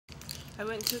I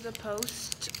went to the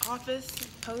post office,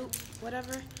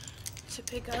 whatever, to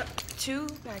pick up 2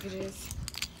 packages,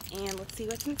 and let's see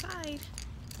what's inside.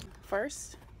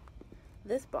 First,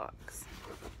 this box.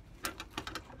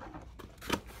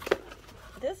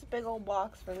 This big old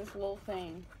box for this little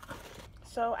thing.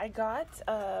 So I got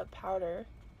a powder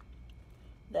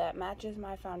that matches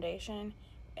my foundation,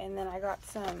 and then I got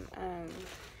some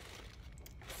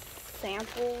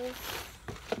samples.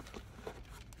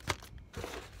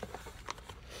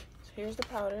 So here's the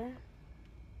powder,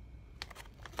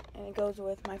 and it goes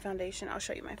with my foundation. I'll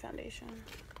show you my foundation.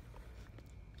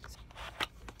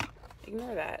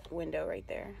 Ignore that window right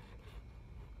there.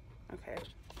 Okay.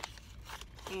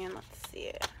 And let's see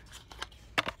it.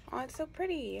 Oh, it's so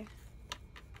pretty.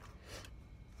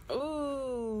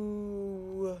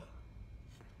 Ooh.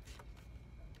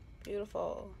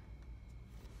 Beautiful.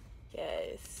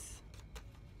 Yes.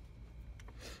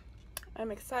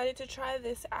 I'm excited to try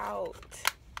this out.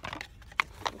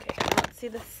 Okay, let's see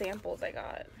the samples I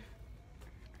got.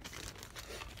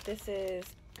 This is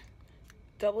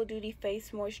double duty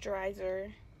face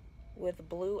moisturizer with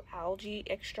blue algae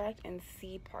extract and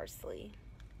sea parsley.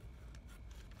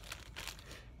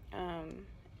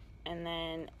 And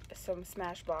then some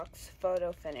Smashbox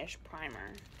photo finish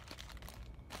primer.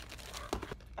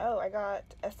 Oh, I got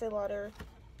Estee Lauder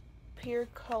Pure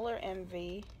Color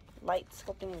Envy Light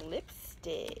Sculpting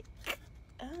Lipstick.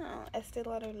 Oh, Estee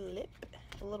Lauder lip,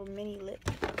 a little mini lip.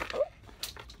 Oh.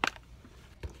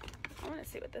 I want to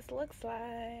see what this looks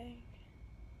like.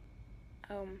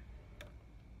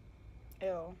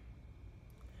 Ew.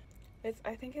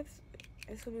 I think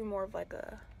this will be more of like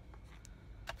a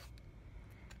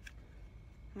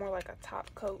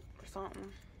top coat or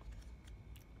something.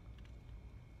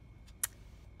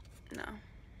 No.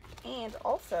 And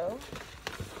also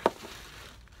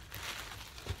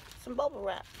some bubble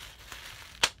wrap.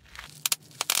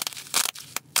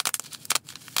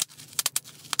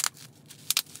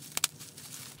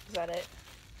 Is that it?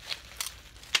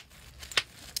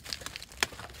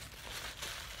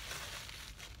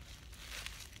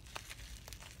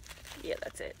 Yeah,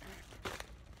 that's it.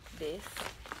 This.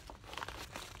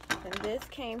 And this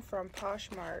came from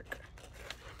Poshmark,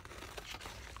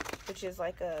 which is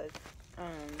like a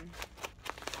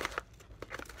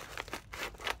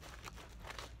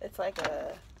it's like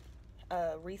a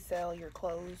resell your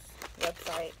clothes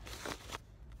website.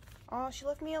 Oh, she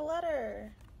left me a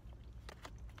letter.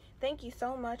 Thank you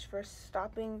so much for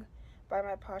stopping by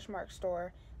my Poshmark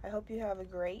store. I hope you have a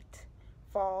great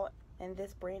fall and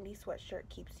this brandy sweatshirt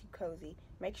keeps you cozy.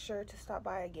 Make sure to stop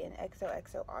by again.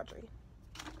 XOXO Audrey.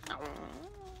 Oh,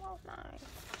 that was nice.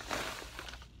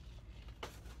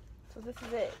 So this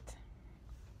is it.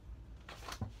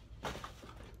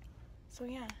 So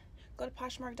yeah, go to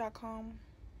poshmark.com.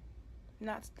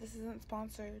 This isn't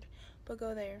sponsored, but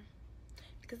go there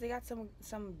because they got some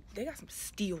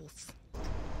steals.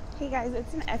 Hey guys,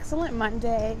 it's an excellent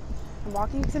Monday. I'm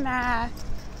walking to math.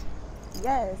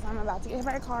 Yes, I'm about to get hit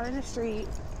by a car in the street.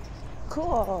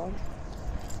 Cool.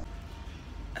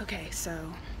 Okay,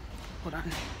 so hold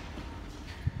on.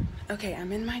 Okay,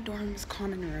 I'm in my dorm's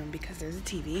common room because there's a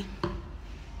TV,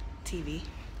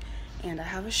 and I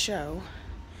have a show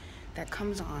that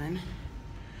comes on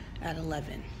at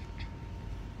 11.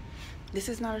 This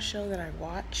is not a show that I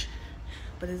watch,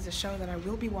 but it's a show that I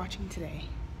will be watching today.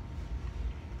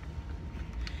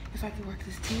 If I could work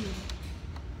this TV.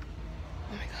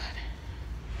 Oh my god.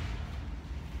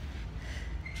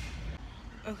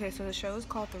 Okay, so the show is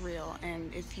called The Real,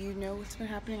 and if you know what's been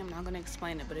happening, I'm not going to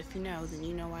explain it, but if you know, then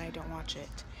you know why I don't watch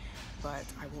it. But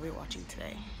I will be watching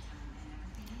today.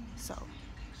 So.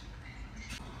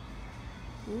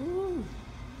 Ooh.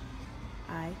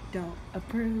 I don't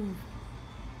approve.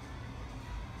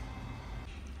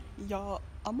 Y'all,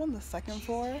 I'm on the 2nd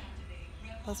floor.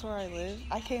 That's where I live.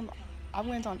 I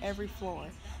went on every floor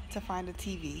to find a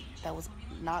TV that was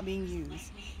not being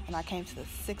used, and I came to the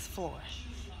 6th floor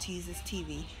to use this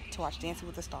TV to watch Dancing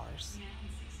with the Stars.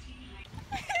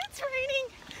 It's raining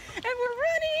and we're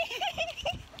running.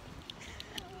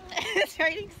 It's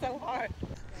raining so hard.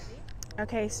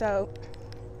 Okay, so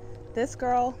this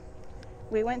girl,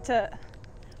 we went to,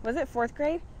 was it 4th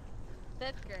grade?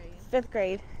 5th grade. 5th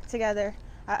grade together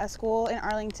at a school in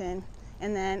Arlington,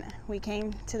 and then we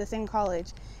came to the same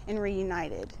college and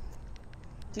reunited.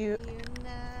 United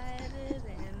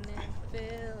and it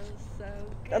feels so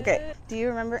good. Okay, do you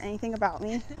remember anything about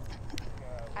me?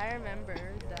 I remember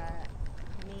that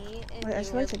me and Wait,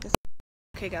 you were,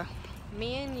 okay, go.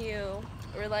 Me and you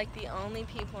were like the only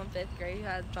people in 5th grade who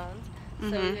had phones, so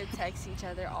we would text each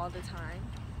other all the time.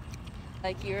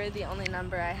 Like, you were the only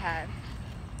number I had.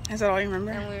 Is that all you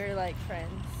remember? And we were like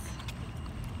friends.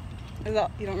 Is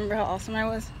that, you don't remember how awesome I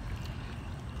was?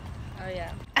 Oh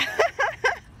yeah.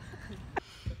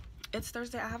 It's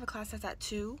Thursday. I have a class that's at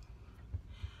 2.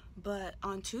 But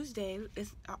on Tuesday,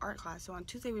 it's our art class. So on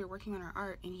Tuesday, we were working on our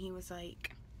art, and he was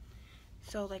like,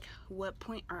 so, like, what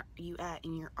point are you at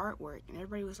in your artwork? And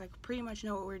everybody was like, pretty much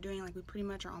know what we're doing. Like, we pretty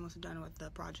much are almost done with the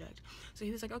project. So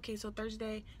he was like, okay, so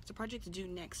Thursday, it's a project to do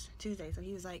next Tuesday. So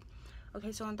he was like,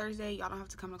 okay, so on Thursday, y'all don't have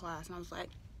to come to class. And I was like,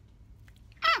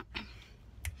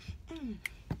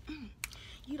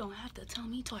 you don't have to tell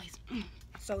me twice.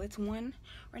 So it's 1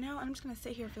 right now, and I'm just going to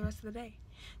sit here for the rest of the day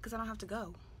because I don't have to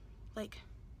go. Like,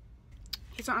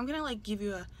 so I'm going to, like, give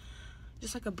you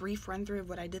just like a brief run through of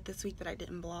what I did this week that I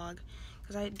didn't blog,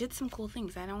 because I did some cool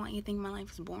things. I don't want you to think my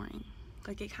life is boring.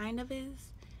 Like, it kind of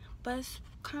is, but it's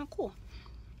kind of cool.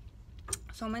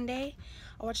 So Monday,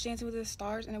 I watched Dancing with the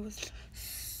Stars, and it was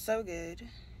so good.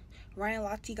 Ryan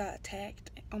Lochte got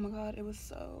attacked. Oh my god, it was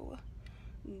so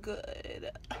good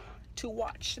to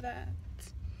watch that.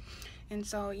 And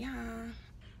so yeah,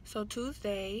 so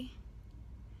Tuesday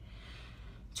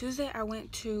I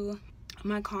went to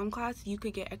my comm class. You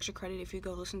could get extra credit if you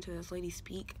go listen to this lady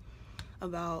speak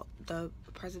about the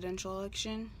presidential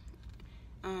election.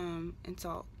 And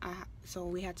so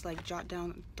we had to, like, jot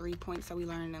down 3 points that we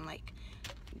learned and, like,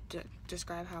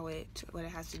 describe what it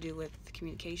has to do with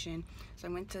communication. So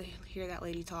I went to hear that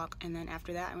lady talk, and then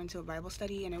after that I went to a Bible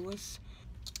study, and it was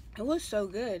so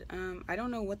good. I don't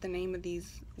know what the name of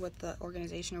what the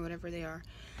organization or whatever they are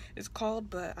is called,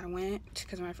 but I went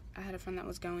because I had a friend that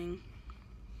was going,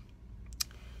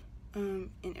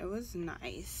 and it was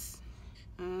nice.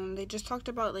 They just talked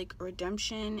about, like,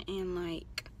 redemption and,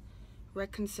 like,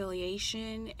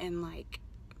 reconciliation and, like,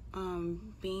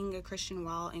 being a Christian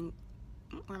while in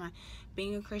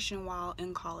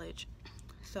college.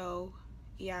 So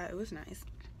yeah, it was nice.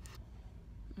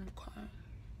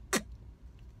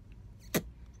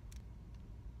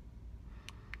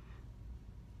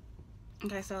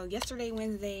 Okay, so yesterday,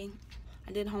 Wednesday,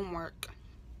 I did homework.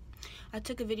 I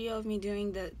took a video of me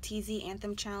doing the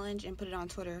TZanthemchallenge and put it on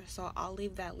Twitter, so I'll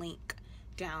leave that link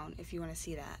down if you want to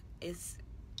see that. It's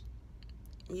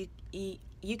you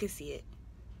can see it.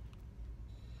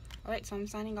 Alright, so I'm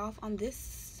signing off on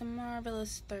this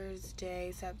marvelous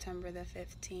Thursday, September the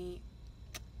 15th.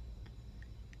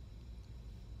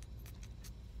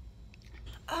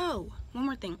 Oh, one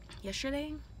more thing.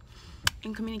 Yesterday,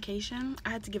 in communication, I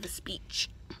had to give a speech.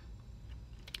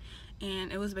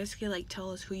 And it was basically like,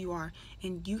 tell us who you are.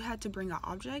 And you had to bring an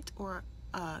object or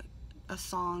a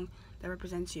song that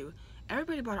represents you.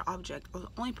 Everybody brought an object. I was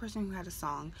the only person who had a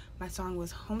song. My song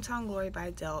was Hometown Glory by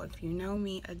Adele. If you know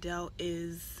me, Adele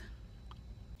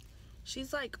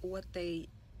she's like what they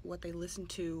listen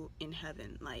to in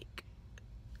heaven. Like,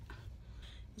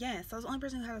 yes, I was the only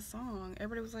person who had a song.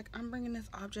 Everybody was like, I'm bringing this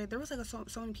object. There was like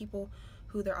so many people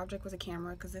who their object was a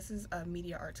camera, because this is a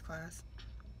media arts class.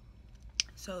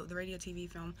 So the radio,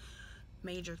 TV, film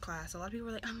major class. A lot of people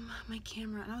were like, my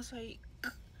camera. And I was like,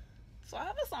 so I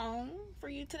have a song for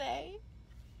you today.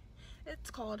 It's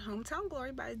called Hometown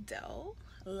Glory by Adele.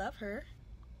 Love her.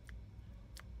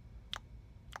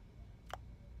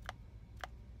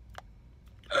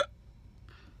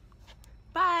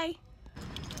 Bye.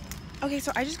 Okay,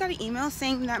 so I just got an email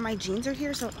saying that my jeans are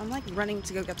here, so I'm, like, running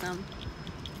to go get them.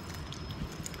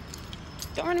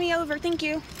 Don't run me over, thank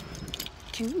you.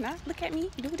 Can you not look at me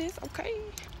do this? Okay.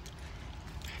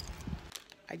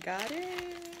 I got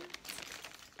it.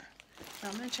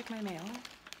 I'm gonna check my mail.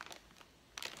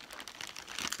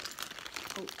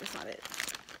 Oh, that's not it.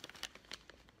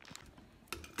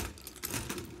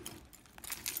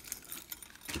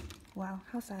 Wow,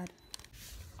 how sad.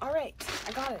 Alright,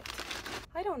 I got it.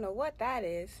 I don't know what that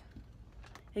is.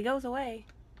 It goes away.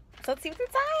 So let's see what's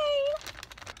inside.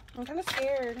 I'm kind of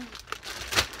scared,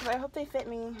 but I hope they fit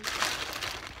me.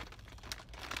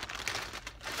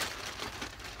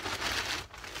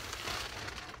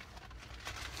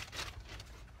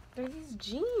 They're these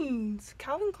jeans,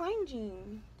 Calvin Klein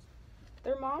jeans.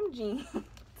 They're mom jeans.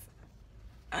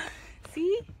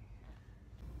 See?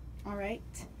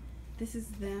 Alright, this is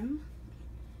them.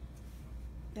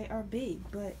 They are big,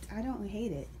 but I don't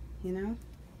hate it, you know?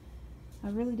 I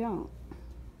really don't.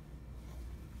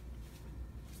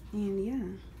 And yeah.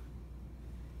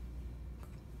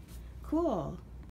 Cool.